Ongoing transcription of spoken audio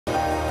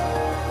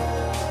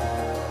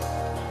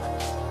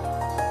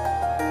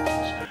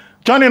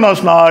Joining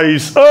us now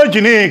is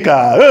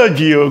OjyOkpe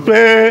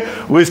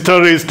with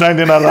stories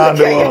trending around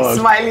the world.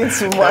 Smiling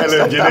too much.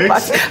 Hello,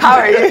 how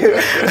are you?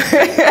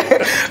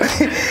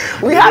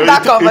 We had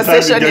that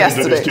conversation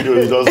yesterday. The studio,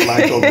 you just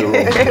light up the room.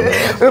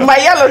 With my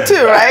yellow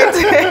too, right?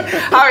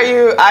 How are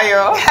you,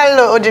 Ayo?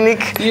 Hello,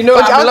 Ojinik. You know,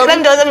 let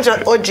me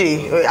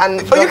Oji.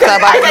 And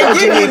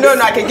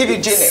I can give you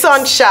Jinik.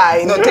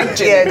 Sunshine. No, take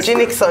Jinik. Yeah,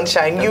 Jinik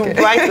Sunshine. You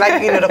bright,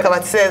 like Dr.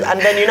 Kabati says, and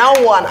then you now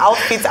want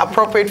outfits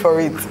appropriate for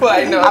it. Well,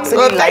 I know.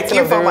 Absolutely.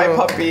 Thank you for my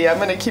puppy. I'm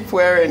going to keep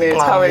wearing it.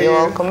 How are you? You're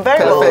welcome.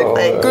 Very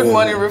well. Good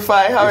morning,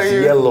 Rufai. How are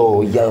you?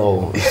 Yellow. You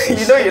know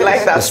you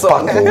like that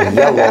song. Sparkle,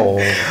 yellow,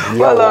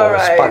 Well, all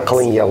right.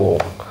 Sparkling yellow.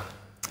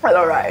 Well,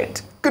 all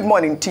right. Good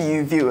morning to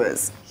you,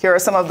 viewers. Here are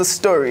some of the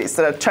stories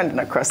that are trending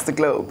across the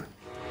globe.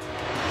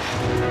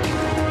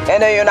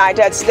 In the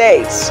United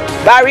States,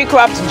 Barry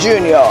Croft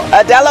Jr.,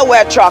 a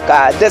Delaware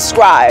trucker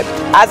described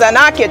as an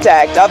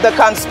architect of the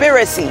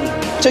conspiracy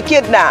to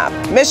kidnap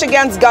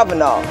Michigan's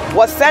governor,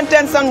 was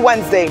sentenced on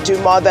Wednesday to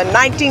more than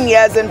 19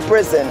 years in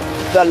prison,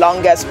 the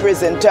longest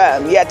prison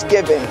term yet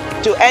given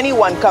to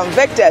anyone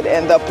convicted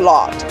in the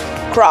plot.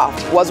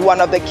 Croft was one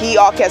of the key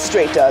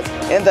orchestrators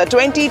in the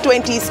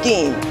 2020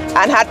 scheme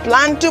and had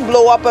planned to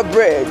blow up a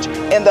bridge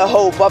in the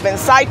hope of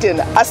inciting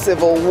a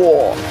civil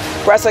war.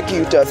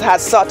 Prosecutors had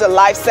sought a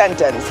life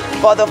sentence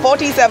for the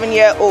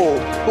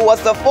 47-year-old, who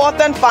was the fourth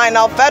and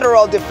final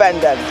federal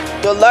defendant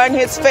to learn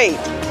his fate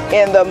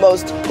in the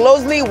most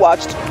closely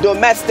watched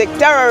domestic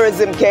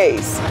terrorism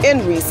case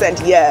in recent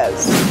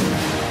years.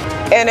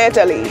 In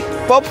Italy,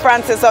 Pope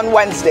Francis on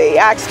Wednesday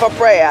asked for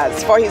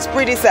prayers for his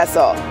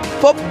predecessor,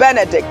 Pope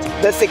Benedict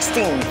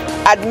XVI,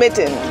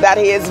 admitting that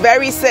he is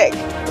very sick.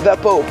 The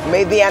Pope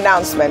made the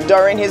announcement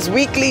during his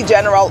weekly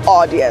general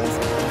audience,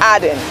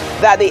 adding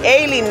that the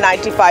ailing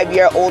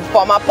 95-year-old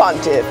former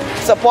pontiff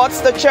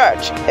supports the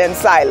church in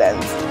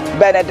silence.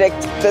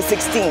 Benedict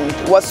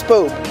XVI was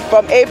Pope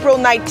from April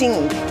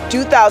 19,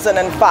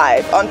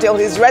 2005 until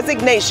his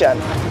resignation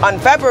on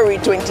February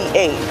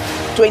 28,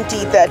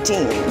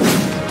 2013.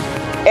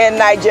 In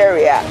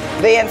Nigeria,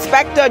 the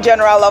Inspector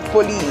General of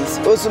Police,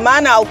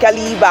 Usman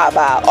Alkali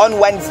Baba, on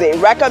Wednesday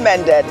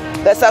recommended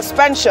the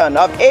suspension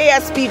of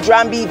ASP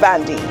Drambi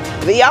Vandi,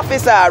 the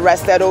officer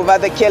arrested over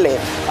the killing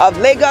of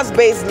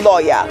Lagos-based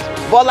lawyer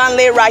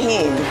Bolanle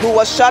Rahim, who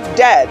was shot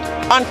dead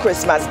on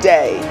Christmas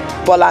Day.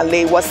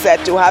 Bolanle was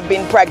said to have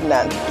been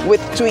pregnant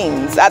with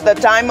twins at the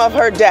time of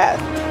her death.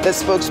 The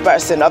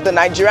spokesperson of the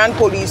Nigerian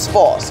Police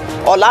Force,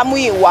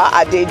 Olamuyiwa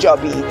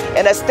Adejobi,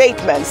 in a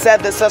statement said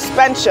the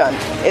suspension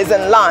is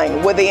in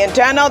line with the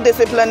internal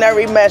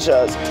disciplinary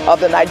measures of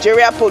the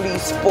Nigeria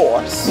Police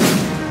Force.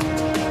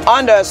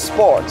 Under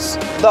sports,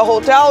 the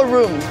hotel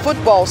room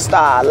football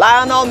star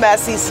Lionel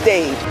Messi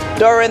stayed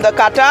during the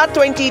Qatar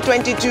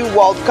 2022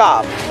 World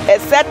Cup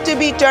is set to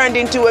be turned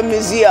into a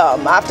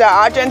museum after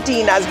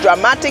Argentina's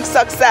dramatic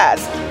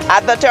success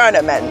at the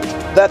tournament.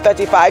 The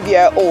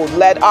 35-year-old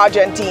led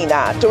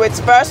Argentina to its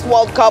first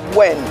World Cup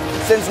win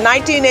since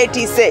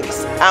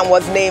 1986 and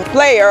was named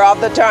player of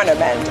the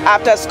tournament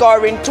after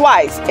scoring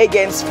twice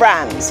against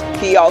France.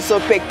 He also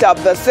picked up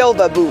the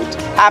silver boot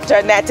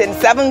after netting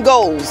 7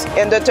 goals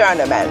in the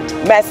tournament.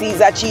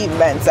 Messi's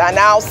achievements are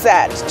now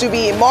set to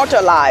be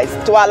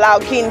immortalized to allow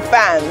keen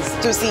fans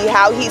to see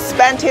how he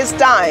spent his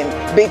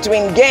time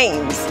between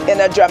games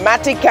in a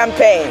dramatic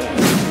campaign.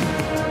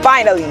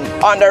 Finally,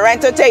 under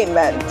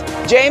entertainment,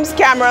 James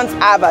Cameron's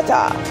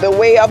Avatar, The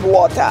Way of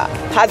Water,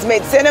 has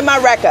made cinema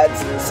records,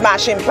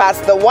 smashing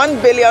past the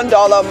 $1 billion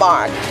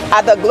mark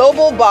at the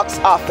global box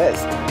office.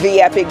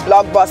 The epic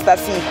blockbuster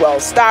sequel,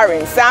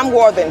 starring Sam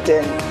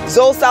Worthington,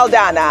 Zoe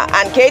Saldana,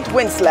 and Kate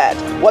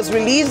Winslet, was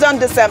released on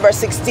December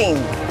 16,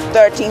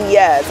 13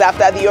 years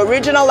after the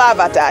original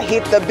Avatar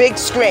hit the big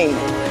screen.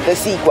 The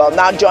sequel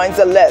now joins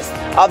a list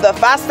of the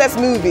fastest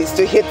movies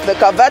to hit the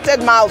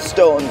coveted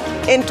milestone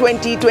in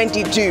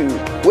 2022,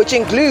 which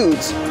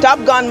includes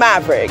Top Gun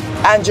Maverick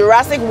and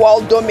Jurassic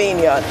World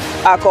Dominion.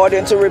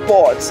 According to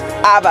reports,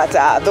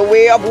 Avatar, The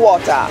Way of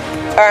Water,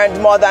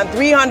 earned more than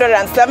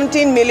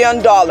 $317 million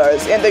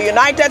in the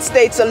United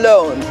States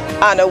alone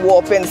and a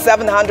whopping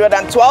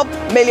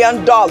 $712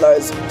 million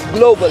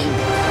globally.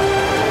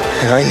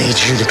 I need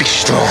you to be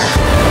strong.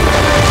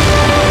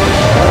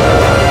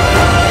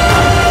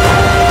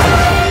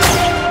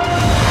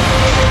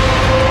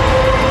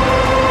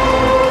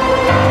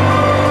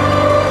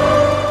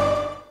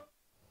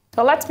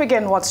 So let's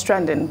begin what's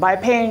trending by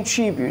paying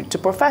tribute to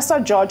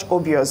Professor George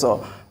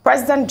Obiozor,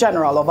 President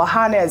General of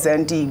Ohanaeze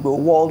Ndigbo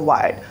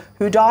worldwide,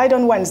 who died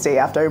on Wednesday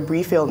after a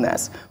brief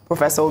illness.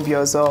 Professor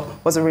Obiozor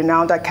was a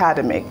renowned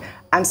academic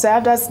and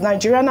served as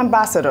Nigerian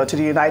Ambassador to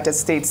the United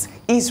States,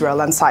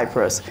 Israel, and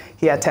Cyprus.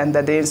 He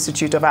attended the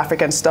Institute of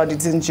African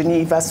Studies in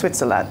Geneva,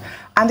 Switzerland,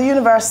 and the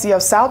University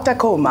of South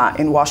Tacoma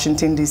in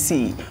Washington,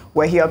 D.C.,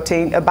 where he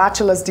obtained a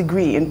bachelor's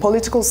degree in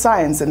political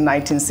science in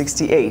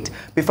 1968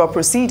 before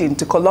proceeding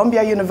to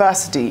Columbia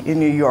University in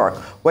New York,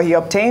 where he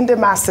obtained a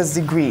master's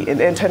degree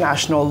in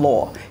international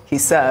law. He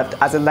served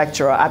as a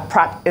lecturer at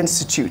Pratt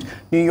Institute,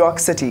 New York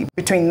City,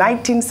 between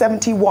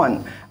 1971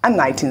 and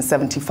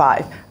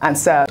 1975, and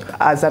served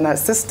as an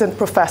assistant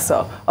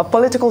professor of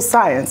political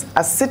science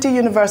at City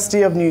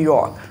University of New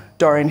York.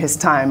 During his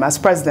time as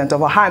president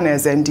of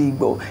Ohanaeze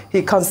Ndigbo,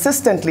 he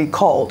consistently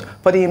called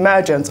for the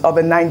emergence of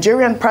a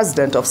Nigerian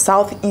president of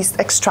Southeast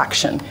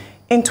extraction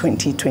in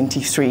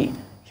 2023.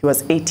 He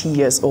was 80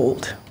 years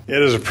old.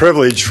 It is a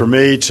privilege for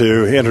me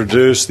to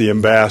introduce the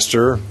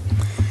ambassador,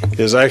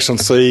 His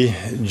Excellency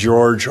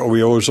George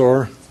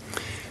Obiozor.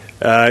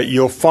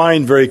 You'll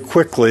find very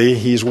quickly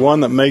he's one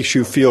that makes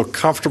you feel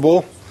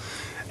comfortable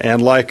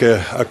and like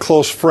a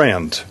close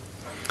friend.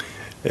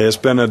 It's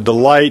been a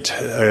delight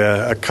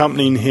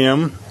accompanying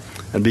him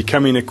and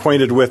becoming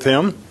acquainted with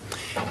him.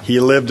 He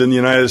lived in the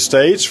United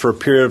States for a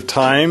period of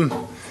time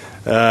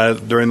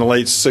during the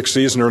late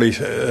 60s and early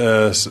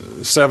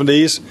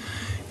 70s.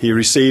 He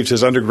received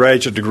his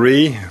undergraduate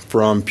degree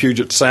from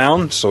Puget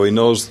Sound, so he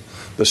knows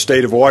the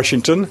state of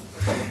Washington.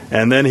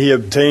 And then he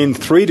obtained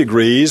 3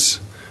 degrees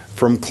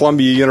from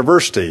Columbia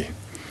University,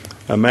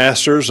 a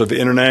Master's of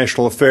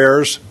International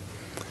Affairs,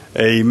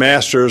 a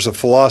Master's of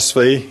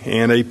Philosophy,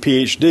 and a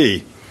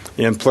PhD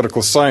in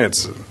Political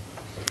Science.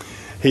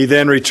 He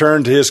then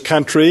returned to his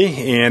country,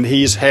 and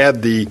he's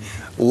had the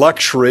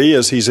luxury,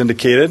 as he's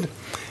indicated,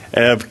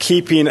 of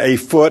keeping a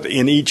foot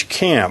in each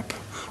camp,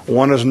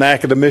 one as an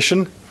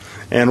academician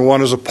and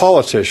one as a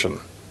politician.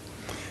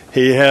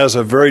 He has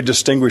a very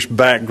distinguished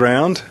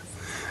background.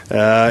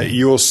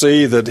 You will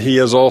see that he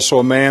is also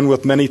a man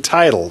with many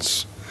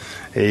titles.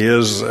 He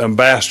is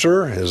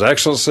ambassador, His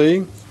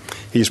Excellency,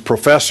 he's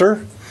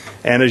professor,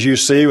 and as you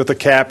see with the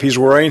cap he's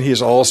wearing,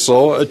 he's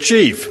also a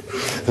chief.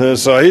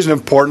 So he's an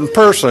important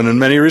person in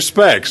many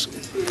respects.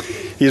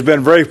 He's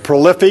been very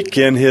prolific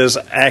in his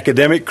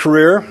academic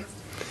career.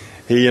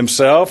 He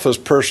himself has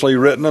personally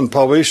written and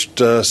published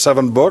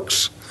 7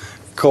 books,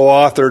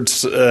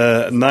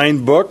 co-authored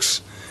 9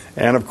 books,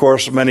 and of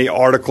course many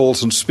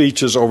articles and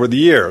speeches over the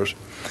years.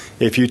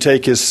 If you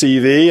take his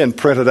CV and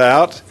print it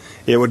out,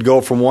 it would go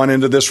from one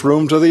end of this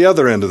room to the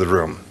other end of the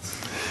room.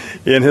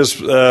 In his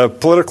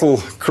political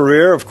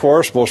career, of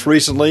course, most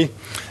recently,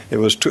 it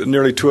was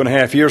nearly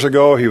 2.5 years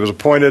ago, he was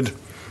appointed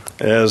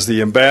as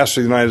the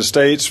ambassador of the United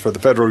States for the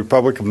Federal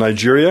Republic of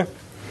Nigeria.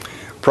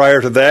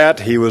 Prior to that,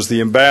 he was the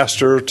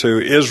ambassador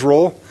to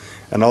Israel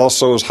and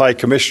also as High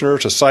Commissioner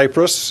to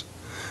Cyprus.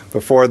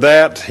 Before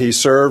that, he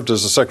served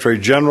as the Secretary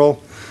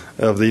General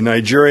of the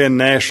Nigerian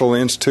National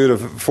Institute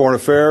of Foreign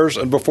Affairs,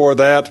 and before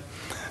that,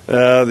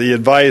 the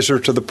advisor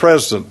to the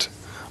President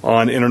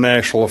on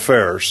international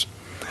affairs.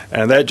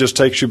 And that just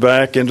takes you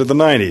back into the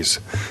 90s.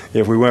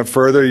 If we went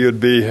further, you'd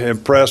be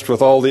impressed with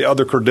all the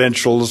other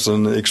credentials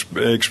and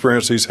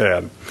experience he's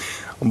had.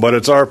 But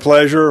it's our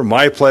pleasure,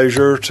 my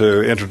pleasure,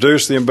 to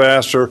introduce the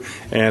ambassador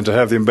and to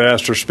have the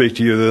ambassador speak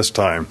to you this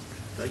time.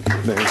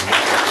 Thank you.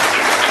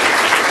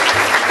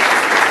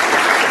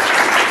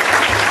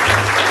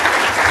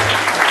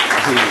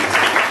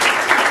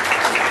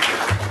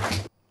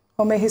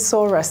 Oh, may his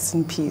soul rest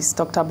in peace,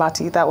 Dr.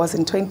 Bati. That was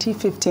in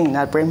 2015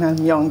 at Brigham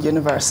Young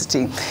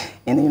University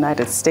in the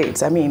United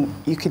States. I mean,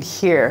 you could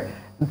hear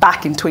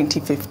back in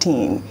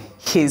 2015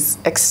 his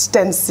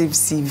extensive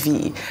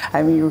CV.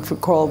 I mean, you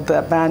recall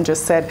the man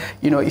just said,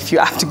 you know, if you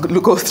have to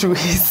go through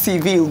his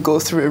CV, you'll go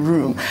through a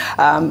room.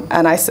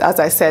 And as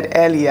I said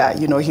earlier,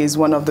 you know, he's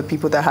one of the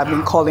people that have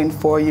been calling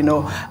for, you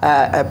know,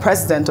 a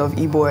president of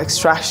Igbo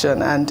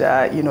extraction. And,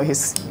 you know,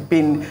 he's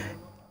been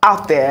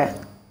out there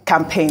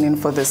campaigning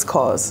for this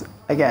cause.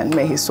 Again,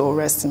 may his soul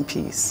rest in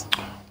peace.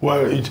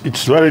 Well,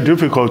 it's very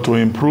difficult to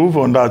improve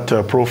on that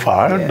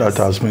profile that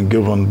has been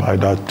given by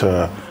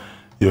that,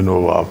 you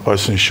know,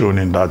 person shown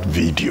in that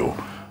video,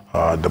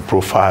 the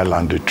profile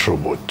and the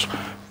tribute.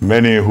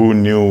 Many who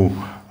knew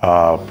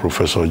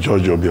Professor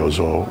George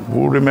Obiozor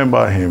will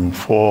remember him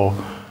for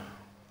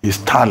his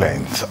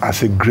talents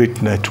as a great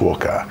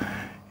networker,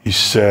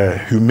 his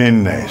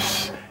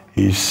humaneness.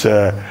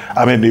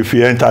 I mean, if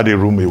he entered the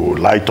room, he would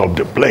light up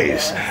the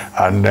place.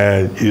 And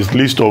his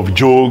list of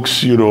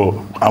jokes, you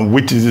know, and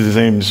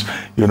witticisms,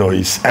 you know,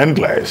 is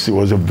endless. He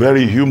was a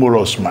very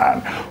humorous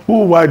man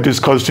who, while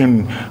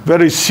discussing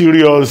very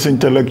serious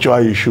intellectual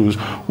issues,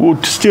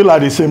 would still at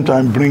the same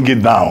time bring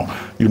it down,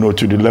 you know,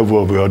 to the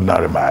level of the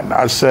ordinary man.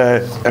 As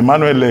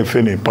Emmanuel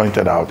Lefeni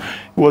pointed out,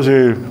 he was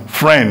a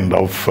friend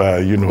of,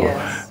 you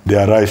know,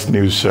 the Arise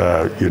News,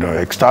 you know,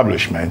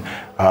 establishment.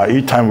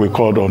 Each time we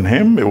called on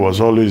him, he was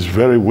always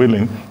very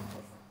willing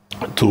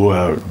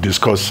to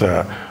discuss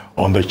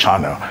on the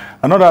channel.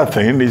 Another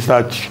thing is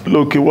that,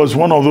 look, he was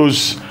one of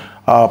those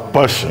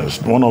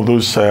persons, one of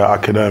those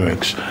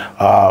academics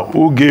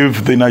who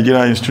gave the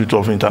Nigerian Institute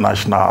of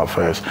International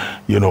Affairs,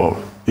 you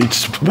know,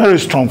 its very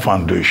strong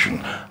foundation.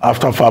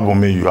 After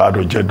Fabumi, you had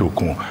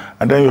Ojedokun,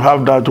 and then you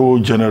have that whole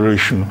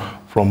generation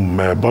from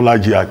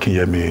Bolaji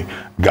Akinyemi,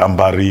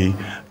 Gambari,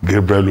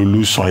 Gabriel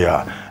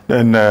Olusonya,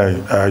 then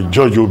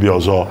George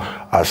Obiozor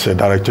as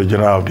Director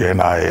General of the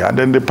NIA, and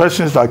then the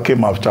persons that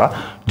came after,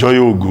 Joy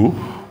Ogu,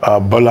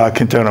 Bola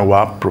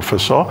Ahmed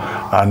Professor,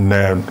 and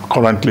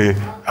currently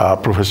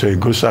Professor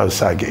Igosa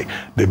Asage.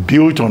 They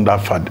built on that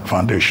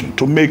foundation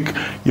to make,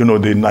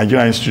 the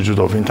Nigerian Institute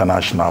of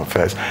International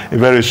Affairs a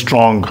very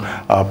strong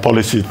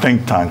policy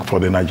think tank for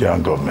the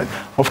Nigerian government.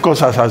 Of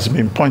course, as has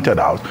been pointed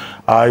out,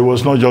 he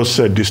was not just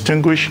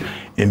distinguished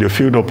in the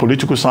field of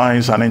political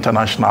science and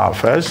international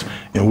affairs,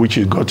 in which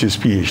he got his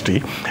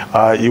PhD.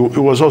 He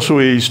was also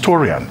a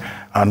historian.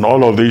 And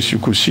all of this you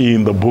could see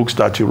in the books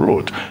that he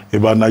wrote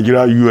about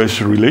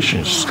Nigeria-U.S.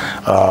 relations,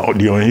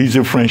 the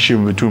uneasy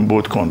friendship between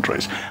both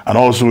countries, and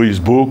also his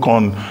book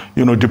on,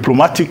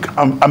 diplomatic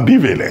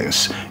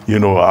ambivalence,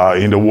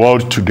 in the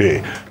world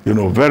today.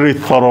 Very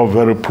thorough,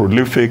 very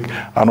prolific,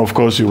 and of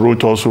course he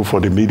wrote also for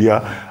the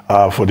media,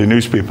 for the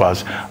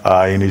newspapers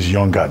in his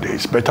younger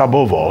days. But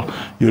above all,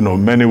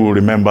 many will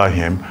remember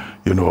him,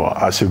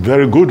 as a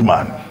very good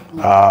man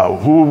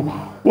who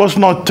was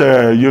not,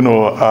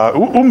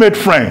 who made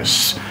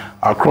friends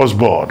across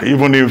board,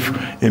 even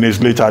if in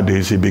his later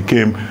days he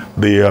became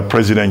the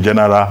President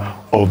General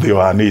of the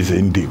Ohanaeze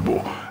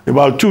Ndigbo.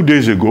 About 2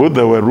 days ago,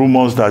 there were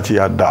rumors that he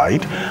had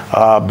died,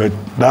 but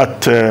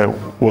that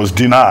was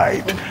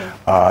denied.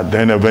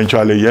 Then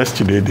eventually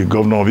yesterday, the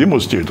governor of Imo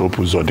State,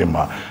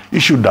 Uzodimma,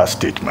 issued that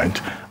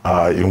statement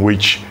in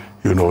which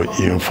he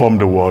informed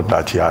the world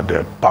that he had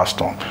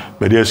passed on.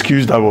 But the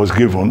excuse that was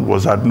given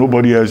was that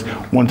nobody else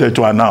wanted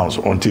to announce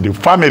until the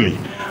family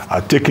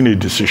had taken a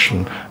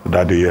decision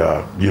that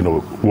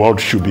the world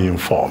should be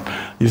informed.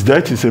 His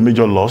death is a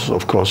major loss,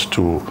 of course,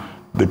 to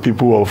the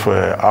people of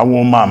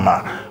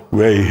Awomama,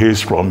 where he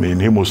hails from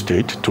in Imo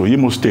State, to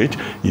Imo State,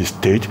 his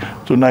state,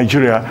 to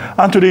Nigeria,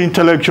 and to the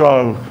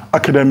intellectual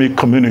academic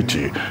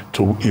community,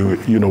 to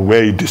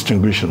where he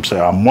distinguished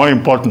himself, and more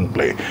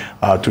importantly,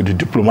 to the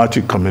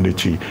diplomatic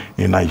community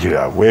in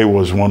Nigeria, where he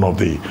was one of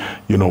the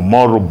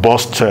more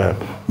robust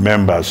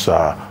members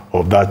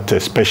of that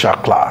special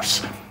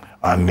class.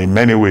 And in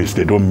many ways,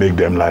 they don't make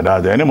them like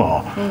that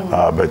anymore.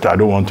 But I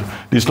don't want,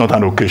 this is not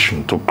an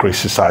occasion to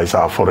criticize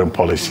our foreign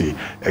policy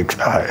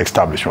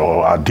establishment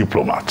or our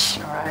diplomats.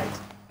 All right.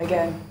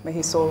 Again, may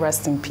his soul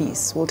rest in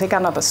peace. We'll take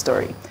another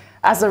story.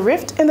 As the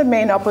rift in the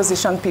main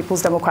opposition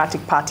People's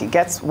Democratic Party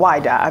gets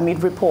wider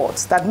amid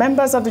reports that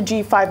members of the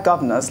G5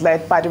 governors,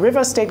 led by the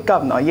Rivers State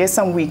Governor,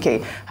 Nyesom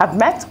Wike, have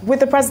met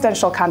with the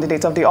presidential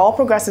candidate of the All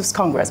Progressives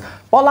Congress,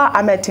 Bola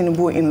Ahmed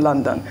Tinubu In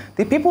London,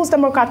 the People's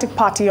Democratic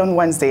Party on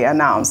Wednesday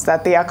announced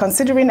that they are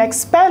considering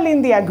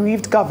expelling the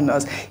aggrieved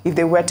governors if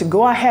they were to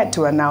go ahead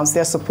to announce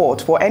their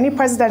support for any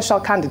presidential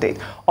candidate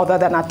other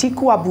than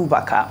Atiku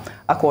Abubakar.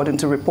 According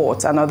to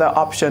reports, another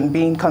option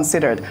being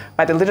considered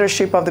by the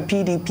leadership of the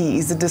PDP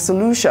is the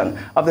dissolution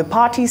of the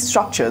party's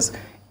structures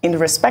in the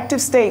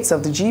respective states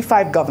of the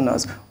G5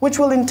 governors, which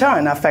will in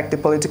turn affect the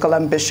political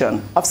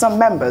ambition of some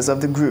members of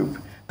the group.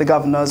 The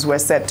governors were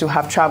said to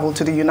have traveled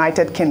to the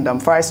United Kingdom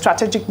for a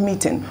strategic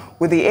meeting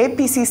with the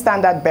APC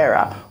standard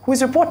bearer, who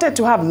is reported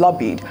to have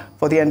lobbied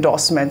for the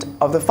endorsement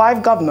of the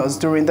 5 governors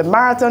during the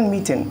marathon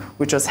meeting,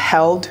 which was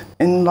held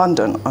in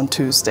London on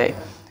Tuesday.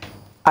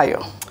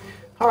 Ayo.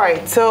 All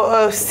right,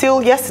 so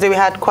still yesterday we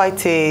had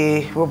quite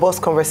a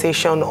robust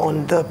conversation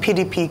on the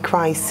PDP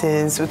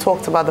crisis. We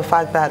talked about the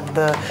fact that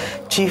the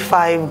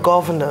G5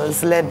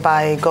 governors, led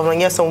by Governor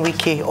Nyesom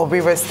Wike of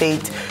Rivers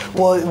State,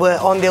 were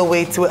on their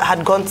way to,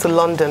 had gone to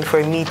London for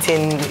a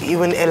meeting,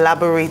 even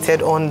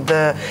elaborated on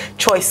the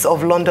choice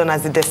of London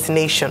as a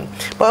destination.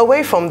 But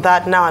away from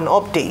that, now an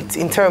update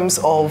in terms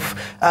of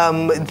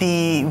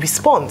the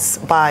response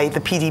by the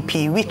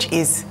PDP, which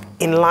is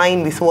in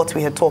line with what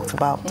we had talked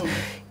about.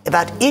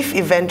 That if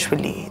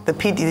eventually the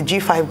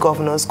G5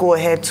 governors go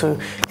ahead to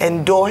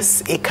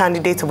endorse a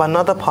candidate of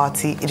another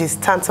party, it is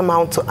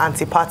tantamount to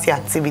anti-party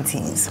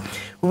activities,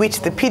 which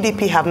the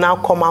PDP have now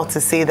come out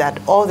to say that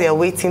all they are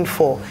waiting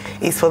for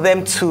is for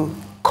them to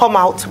come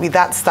out with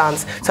that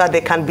stance so that they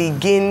can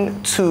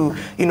begin to,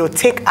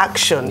 take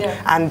action.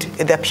 And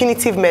the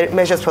punitive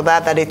measures for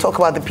that they talk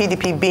about, the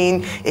PDP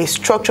being a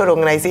structured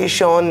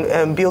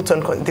organization built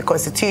on the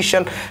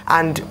Constitution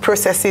and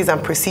processes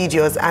and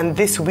procedures, and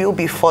this will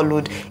be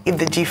followed if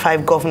the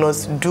G5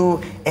 governors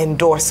do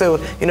endorse. So,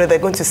 they're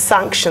going to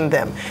sanction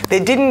them.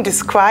 They didn't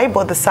describe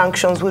what the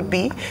sanctions would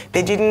be.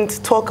 They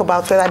didn't talk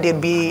about whether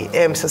they'd be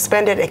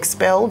suspended,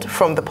 expelled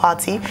from the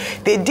party.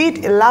 They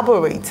did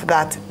elaborate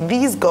that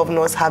these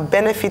governors have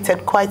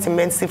benefited quite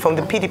immensely from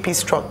the PDP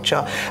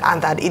structure, and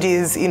that it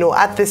is,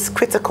 at this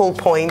critical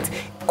point,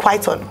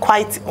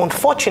 quite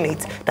unfortunate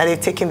that they're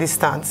taking this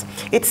stance.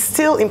 It's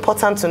still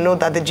important to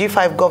note that the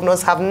G5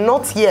 governors have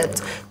not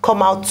yet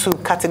come out to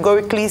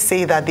categorically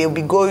say that they'll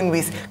be going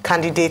with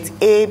candidate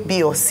A,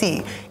 B, or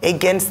C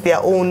against their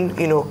own,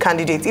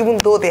 candidates, even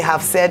though they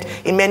have said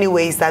in many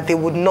ways that they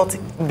would not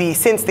be,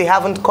 since they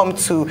haven't come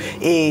to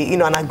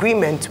an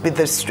agreement with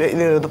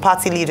the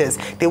party leaders,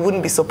 they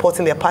wouldn't be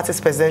supporting their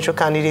party's presidential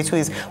candidate, who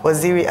is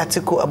Waziri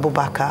Atiku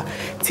Abubakar.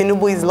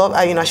 Tinubu is,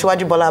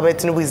 Asiwaju Bola Ahmed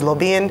Tinubu is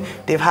lobbying.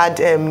 They've had,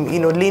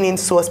 leaning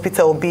towards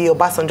Peter Obi,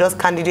 Obasanjo's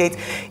candidate.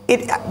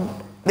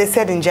 They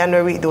said in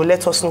January they will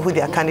let us know who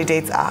their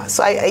candidates are.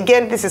 So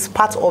again, this is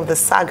part of the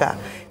saga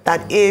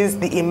that is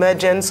the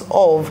emergence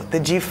of the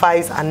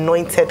G5's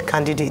anointed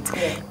candidate.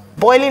 Yeah.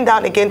 Boiling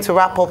down again to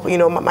wrap up,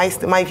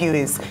 my view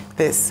is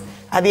this.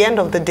 At the end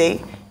of the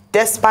day,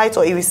 despite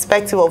or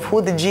irrespective of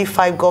who the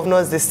G5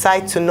 governors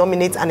decide to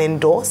nominate and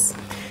endorse,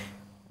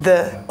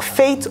 the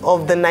fate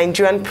of the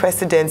Nigerian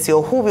presidency,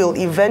 or who will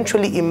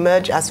eventually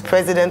emerge as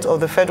president of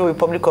the Federal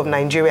Republic of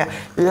Nigeria,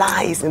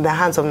 lies in the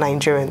hands of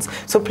Nigerians.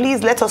 So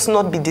please let us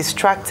not be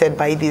distracted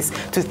by this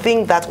to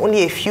think that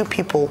only a few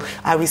people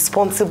are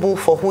responsible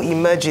for who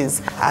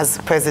emerges as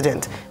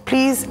president.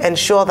 Please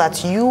ensure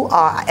that you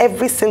are,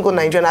 every single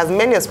Nigerian, as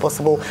many as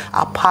possible,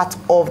 are part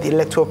of the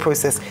electoral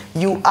process.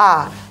 You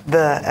are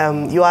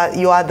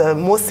the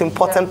most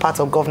important part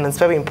of governance.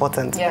 Very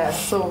important.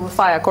 Yes. So,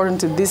 Rufai, according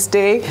to this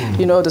day,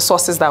 the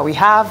sources that we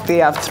have, they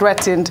have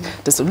threatened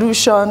the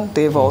solution.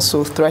 They've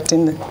also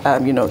threatened,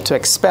 to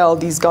expel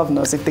these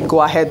governors if they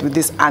go ahead with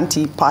this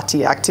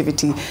anti-party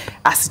activity,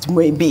 as it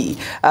may be.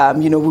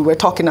 We were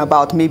talking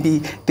about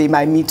maybe they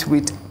might meet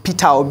with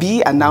Peter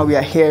Obi, and now we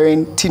are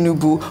hearing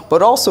Tinubu.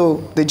 But also,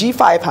 the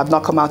G5 have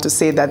not come out to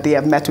say that they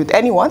have met with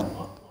anyone.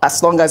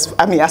 As far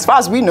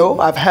as we know,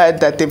 I've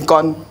heard that they've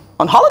gone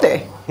on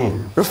holiday.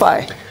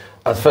 Rufai.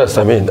 At first,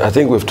 I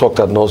think we've talked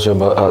ad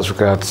nauseum as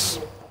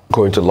regards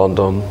going to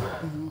London.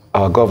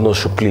 Our governors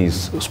should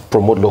please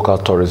promote local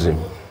tourism.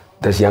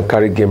 There's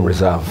Yankari Game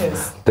Reserve.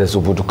 Yes. There's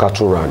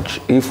Ubudukatu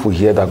Ranch. If we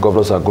hear that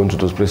governors are going to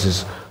those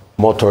places,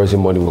 more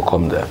tourism money will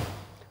come there.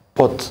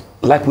 But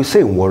like we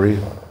say in Warri,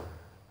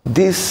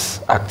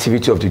 this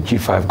activity of the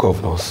G5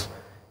 governors,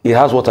 it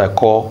has what I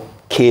call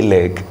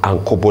K-leg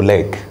and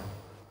Kobo-leg.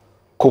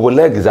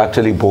 Kobo-leg is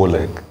actually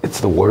bow-leg.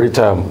 It's the Warri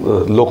term,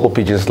 local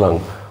pidgin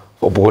slang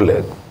for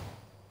bow-leg.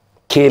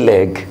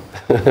 K-leg,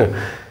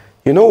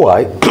 you know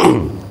why?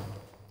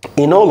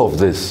 In all of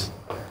this,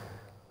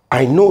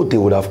 I know they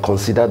would have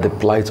considered the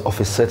plight of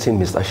a certain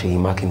Mr. Seyi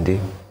Makinde,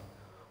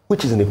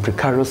 which is in a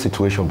precarious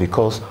situation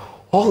because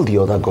all the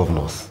other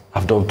governors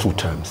have done 2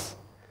 terms.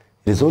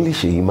 It is only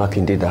Seyi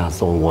Makinde that has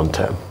done 1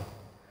 term.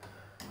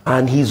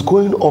 And he's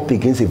going up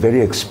against a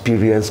very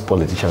experienced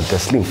politician,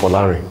 Teslim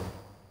Folarin,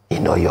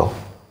 in Oyo.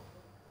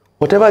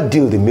 Whatever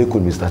deal they make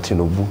with Mr.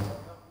 Tinubu,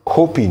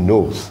 hope he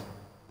knows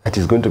that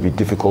it's going to be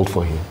difficult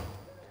for him.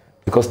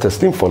 Because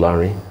Teslim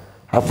Folarin,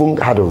 having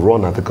had a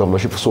run at the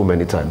governorship so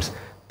many times,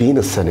 being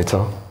a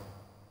senator,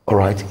 all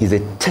right, he's a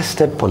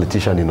tested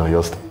politician in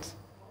Oyo State.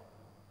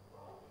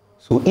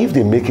 So if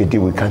they make a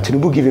deal with, can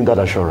Tinubu give him that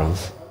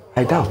assurance?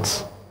 I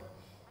doubt.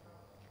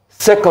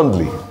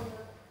 Secondly,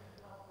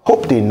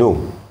 hope they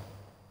know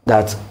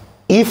that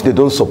if they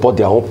don't support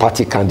their own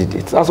party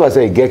candidates, that's why I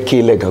say get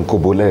K-leg and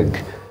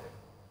Kobo-leg,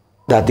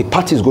 that the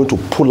party is going to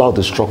pull out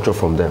the structure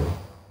from them.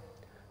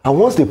 And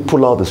once they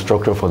pull out the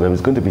structure from them,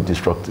 it's going to be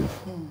destructive.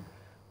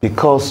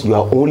 Because you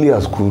are only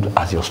as good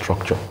as your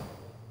structure.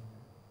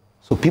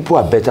 So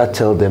people had better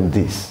tell them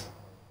this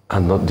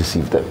and not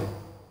deceive them.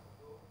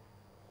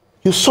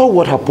 You saw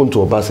what happened to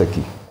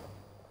Obaseki.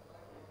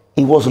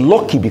 He was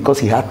lucky because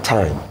he had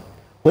time.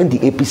 When the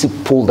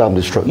APC pulled down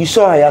the structure, you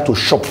saw he had to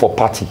shop for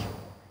party.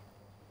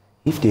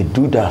 If they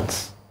do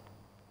that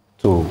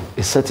to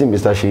a certain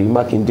Mr. Seyi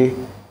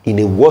Makinde, in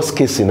a worst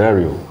case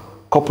scenario,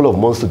 couple of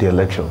months to the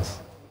elections,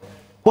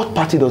 what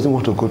party doesn't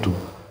want to go to?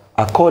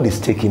 Accord is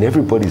taking,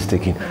 everybody is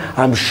taking.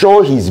 I'm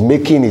sure he's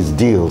making his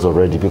deals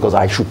already because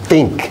I should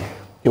think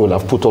he will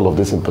have put all of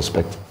this in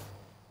perspective.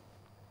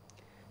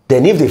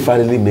 Then if they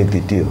finally make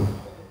the deal,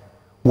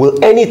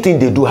 will anything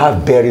they do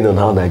have bearing on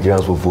how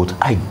Nigerians will vote?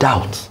 I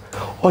doubt.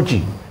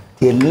 Oji,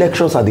 the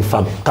elections and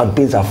the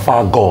campaigns are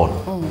far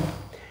gone.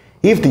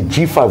 If the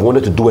G5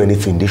 wanted to do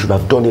anything, they should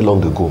have done it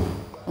long ago.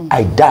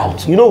 I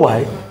doubt. You know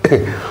why?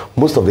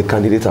 Most of the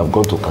candidates have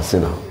gone to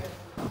Katsina.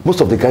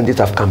 Most of the candidates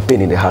have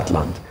campaigned in the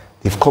heartland.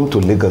 They've come to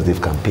Lagos,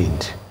 they've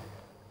campaigned.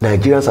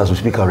 Nigerians, as we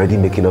speak, are already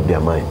making up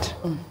their mind.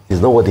 It's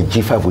not what the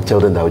G5 will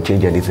tell them that will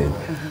change anything.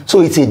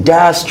 So it's a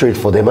dire strait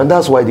for them, and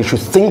that's why they should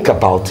think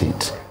about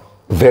it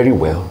very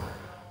well.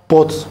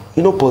 But,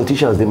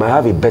 politicians, they might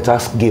have a better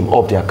game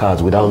up their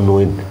cards without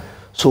knowing.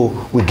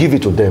 So we give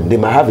it to them. They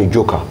might have a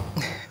joker.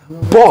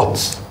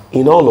 But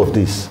in all of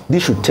this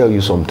should tell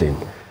you something.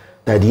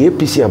 That the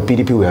APC and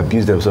PDP will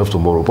abuse themselves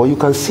tomorrow. But you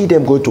can see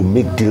them going to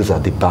make deals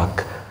at the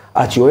back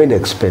at your own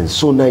expense.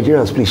 So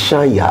Nigerians, please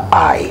shine your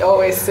eye. I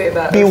always say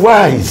that. Be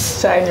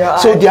wise. Shine your eye.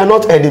 So they are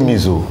not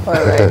enemies. All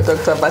right,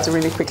 Dr. Batu,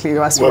 really quickly,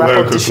 as we well, wrap very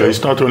up the quickly, show.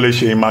 it's not only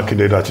Seyi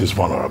Makinde that is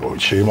vulnerable.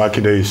 Seyi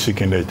Makinde is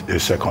seeking a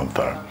second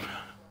term.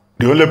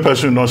 The only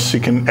person not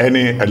seeking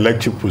any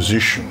elective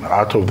position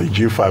out of the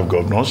G5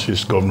 governors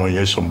is Governor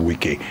Nyesom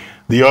Wike.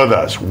 The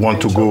others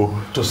want to go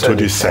to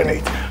the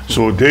Senate.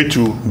 So they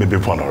too may be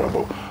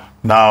vulnerable.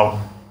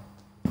 Now,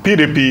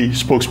 PDP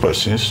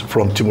spokespersons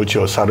from Timothy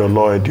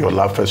Osadolo,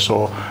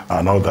 Olafeso,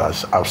 and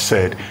others have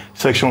said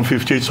Section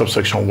 58,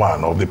 subsection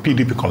 1 of the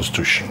PDP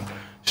Constitution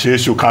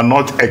says you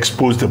cannot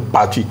expose the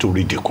party to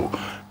ridicule.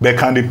 But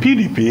can the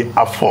PDP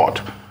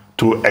afford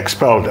to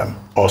expel them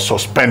or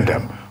suspend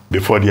them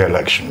before the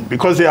election?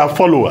 Because they are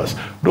followers.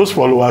 Those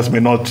followers may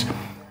not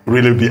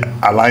really be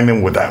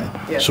aligning with them.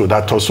 Yes. So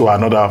that's also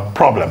another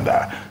problem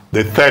there.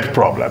 The third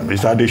problem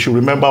is that they should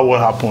remember what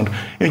happened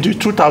in the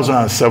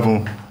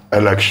 2007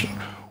 election,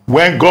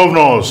 when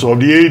governors of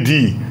the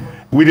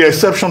AD, with the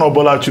exception of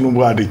Bola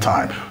Tinubu at the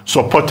time,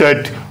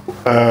 supported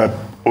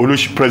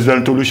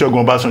President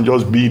Olusegun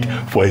Obasanjo's bid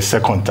for a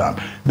second term.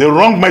 The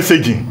wrong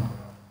messaging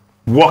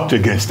worked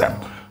against them.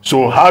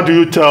 So how do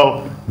you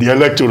tell the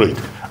electorate,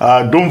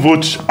 don't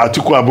vote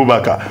Atiku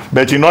Abubakar,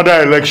 but in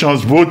other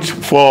elections, vote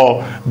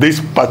for this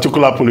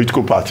particular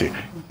political party?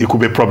 It could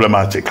be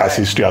problematic, as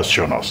history has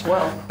shown us.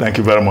 Well, thank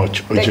you very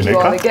much, Thank you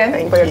all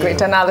again for your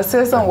great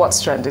analysis on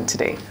what's trending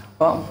today.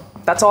 Well,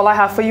 that's all I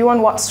have for you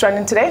on what's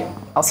trending today.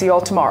 I'll see you all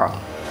tomorrow.